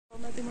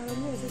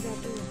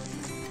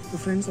तो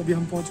फ्रेंड्स अभी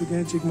हम पहुंच चुके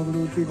हैं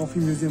चिकमगलूर के कॉफ़ी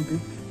म्यूजियम पे,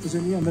 तो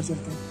चलिए अंदर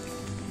चलते हैं।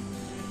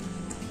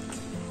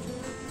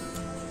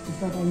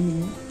 इसका टाइमिंग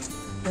है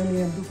 10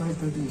 AM to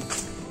 5:30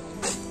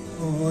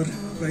 और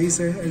प्राइस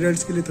है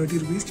एडल्ट्स के लिए 30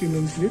 रुपीज़,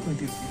 चिल्ड्रंस के लिए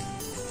 20 रुपीज़।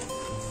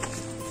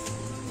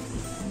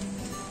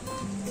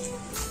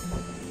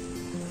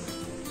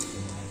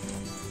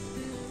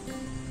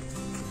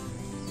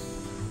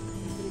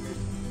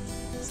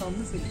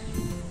 सामने से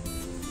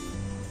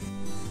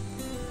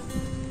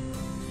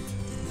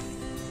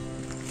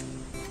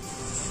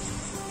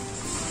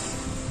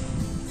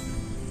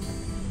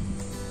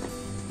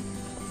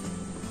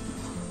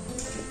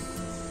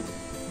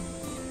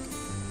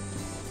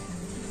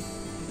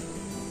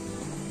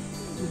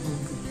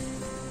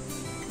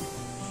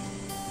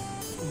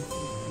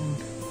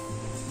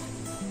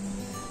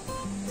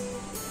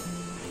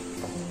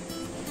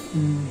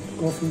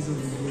coffees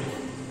over here.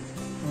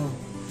 Oh.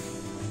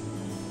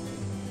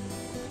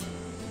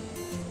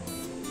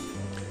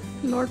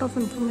 Lot of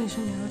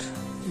information here,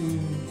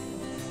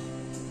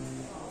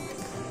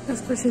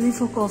 especially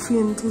for coffee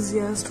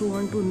enthusiasts who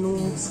want to know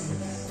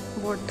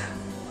what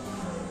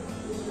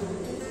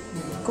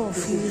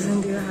coffees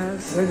India has.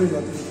 Red हो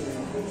जाते हैं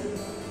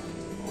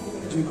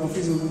जो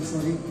कॉफ़ीज हो गई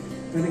सारी,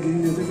 पहले ग्रीन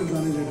रहते फिर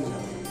दाने रेड हो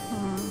जाते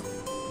हैं,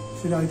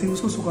 फिर आई थिंक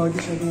उसको सुखा के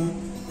शायद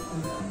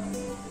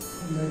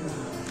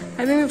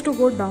I think we have to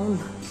go down.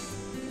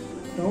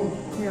 Down?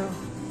 Yeah.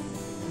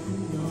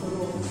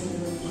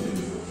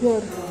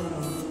 Here.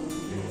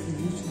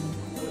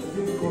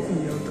 Coffee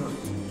here था.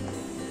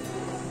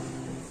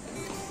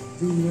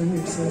 The event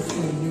itself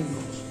is new.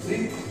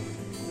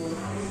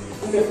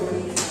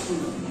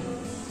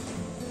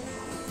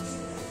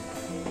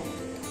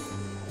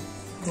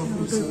 Coffee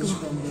research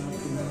from the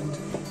event.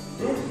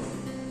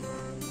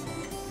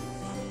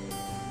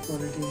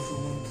 Quality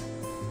improvement.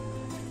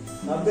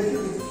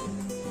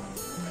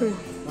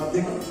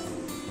 Okay.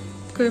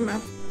 Okay,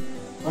 ma'am.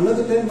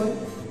 Another 10, man.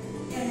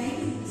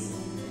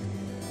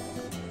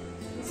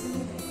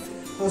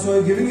 So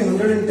I'm giving you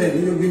 110.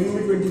 You're giving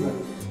me 21.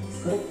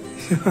 Correct?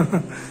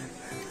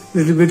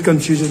 Little bit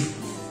confusion.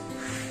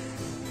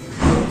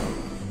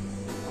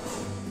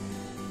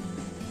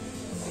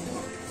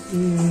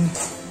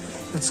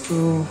 Let's go.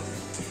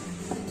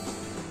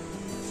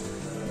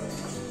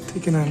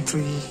 Take an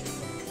entry.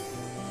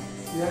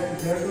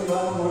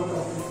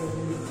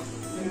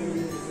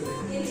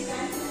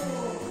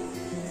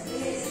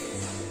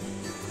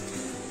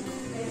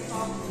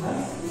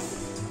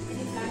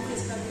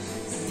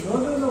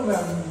 No,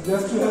 ma'am.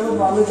 Just to have a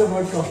knowledge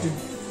about coffee.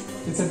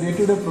 It's a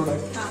day-to-day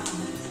product.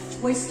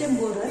 White stem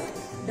borer,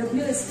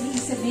 WSP,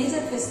 is a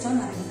major pest on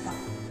Arabica.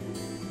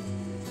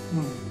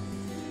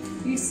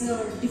 It's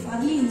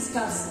early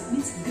instars,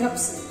 means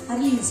grubs,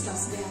 early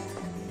instars they are.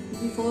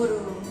 Before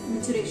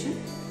maturation,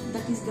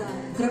 that is the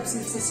grubs,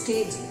 it's a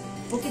stage.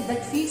 Okay,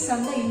 that feeds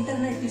on the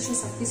internal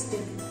tissues of the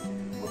stem.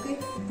 Okay,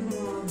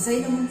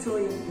 xylem and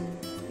phloem.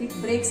 It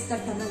breaks the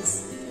tunnels.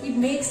 It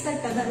makes the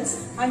tunnels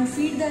and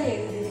feed the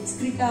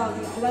excreta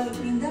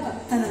in the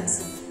tunnels.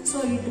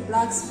 So it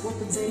blocks both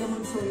the xylem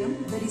and phloem.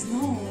 There is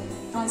no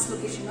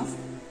translocation of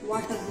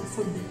water to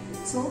food.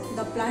 So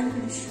the plant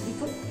will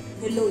become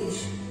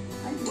yellowish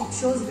and it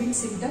shows wind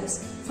symptoms.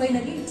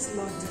 Finally it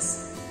lodges.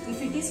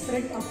 If it is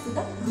spread up to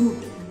the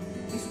root.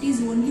 If it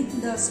is only to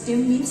the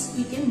stem, means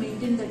we can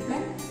maintain that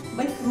plant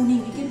by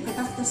pruning. We can cut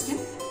off the stem.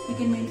 We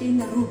can maintain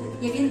the root.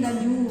 Again the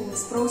new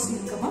sprouts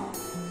will come up.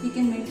 We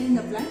can maintain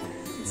the plant.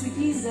 If it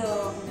is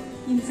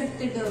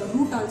infected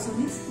root also,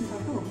 means you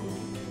have to uproot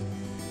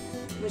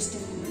it.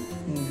 Western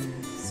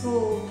So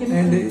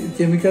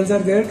chemicals are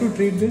there to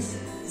treat this?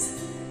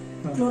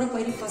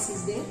 Chloropyrifos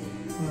is there.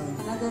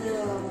 Another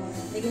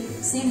again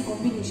same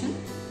combination.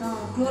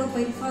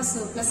 Chloropyrifos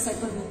plus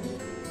cypermethrin.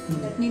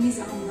 That name is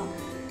amla.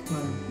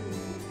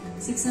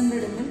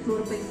 600 ml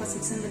chloropyrifos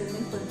 600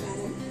 ml per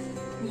barrel.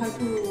 We have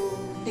to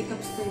take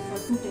up spray for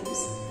 2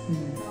 times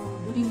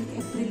during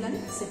April and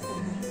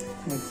September.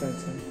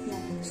 Exactly.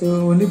 Yeah. So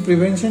only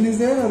prevention is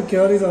there, or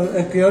cure is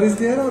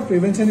there, or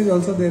prevention is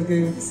also there?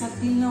 Till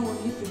now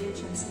only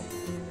prevention is there.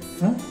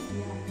 Huh?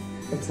 Yeah.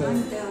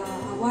 Can't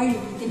avoid it.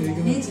 You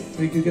can manage it.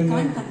 You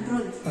can't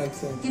control it.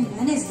 Exactly. You can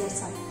manage that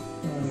side.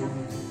 Yeah.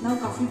 Now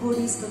Coffee Board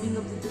is coming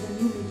up with the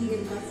new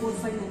material called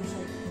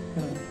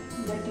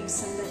 4595. That is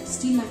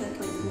still under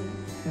pipeline.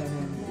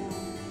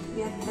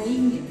 We are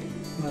trying it.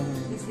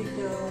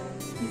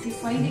 If we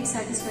find it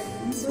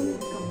satisfactory, so we will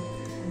come.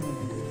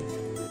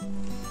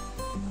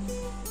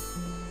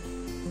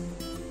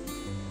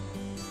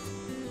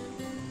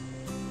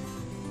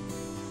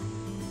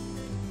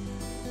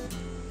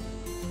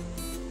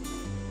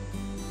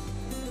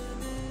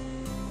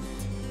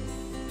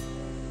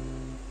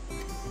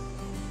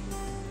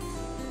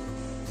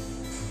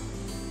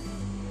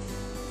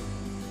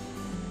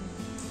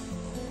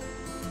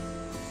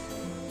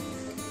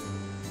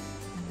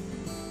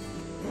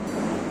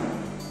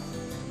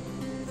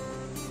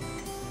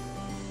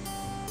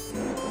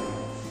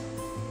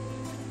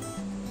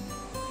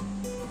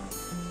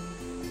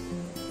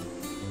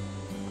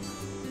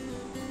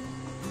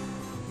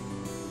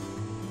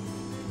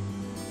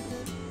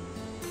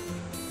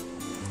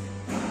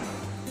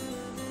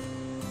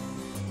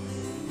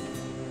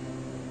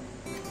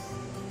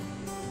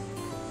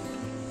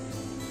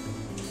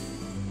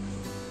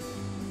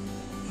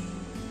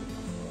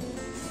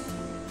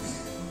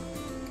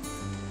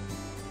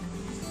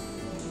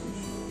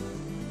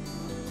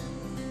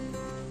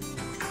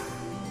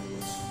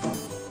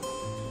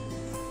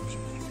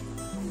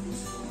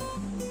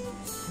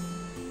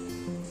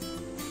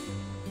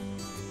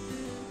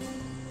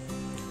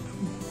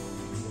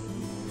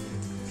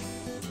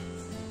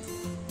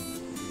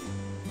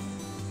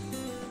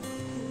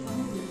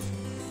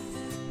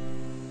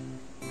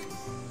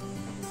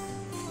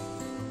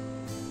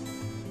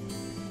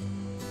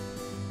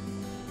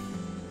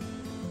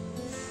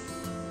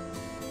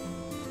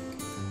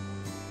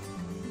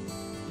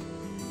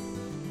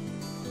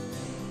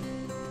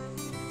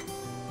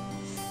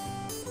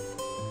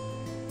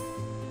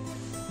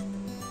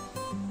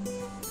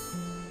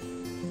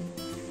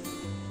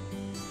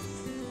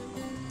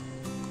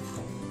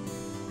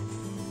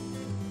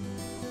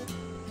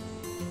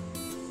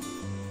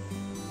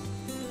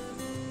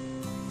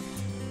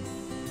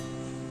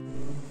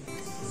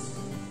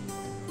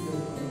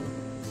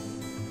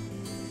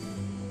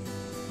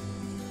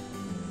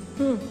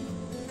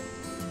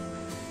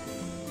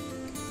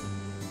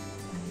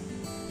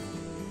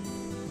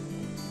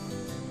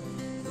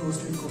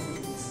 Roasted coffee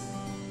beans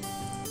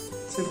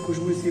सिर्फ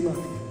खुशबू इसी में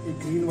आती है, एक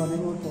green वाले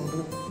में और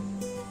powder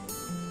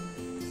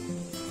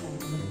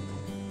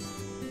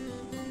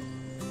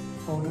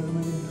में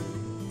नहीं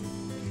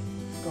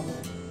कम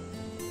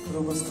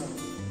रोबस्टा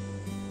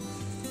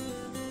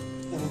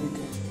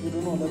अरेबिका, ये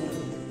दोनों अलग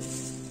अलग हैं।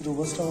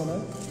 रोबस्टा वाला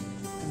है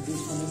and this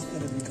one is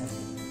arabica.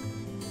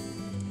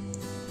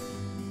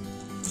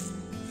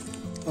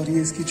 और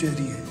ये इसकी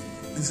चेरी है,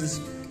 this is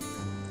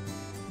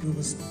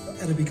robusta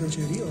arabica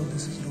cherry और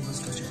दिस इज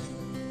रोबस्टा चेरी।